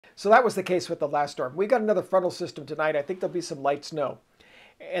So that was the case with the last storm. We got another frontal system tonight. I think there'll be some light snow.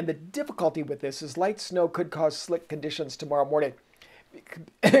 And the difficulty with this is light snow could cause slick conditions tomorrow morning.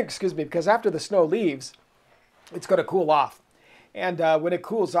 Excuse me, because after the snow leaves, it's going to cool off. And when it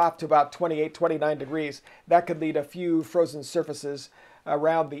cools off to about 28, 29 degrees, that could lead a few frozen surfaces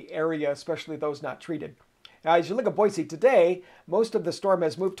around the area, especially those not treated. Now, as you look at Boise today, most of the storm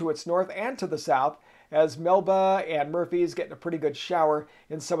has moved to its north and to the south, as Melba and Murphy's getting a pretty good shower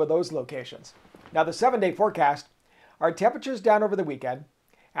in some of those locations. Now, the 7-day forecast, our temperatures down over the weekend.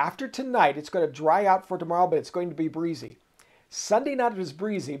 After tonight, it's going to dry out for tomorrow, but it's going to be breezy. Sunday not as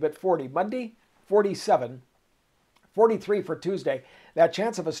breezy, but 40. Monday, 47. 43 for Tuesday. That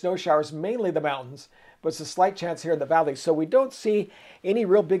chance of a snow shower is mainly the mountains, but it's a slight chance here in the valley. So we don't see any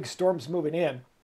real big storms moving in.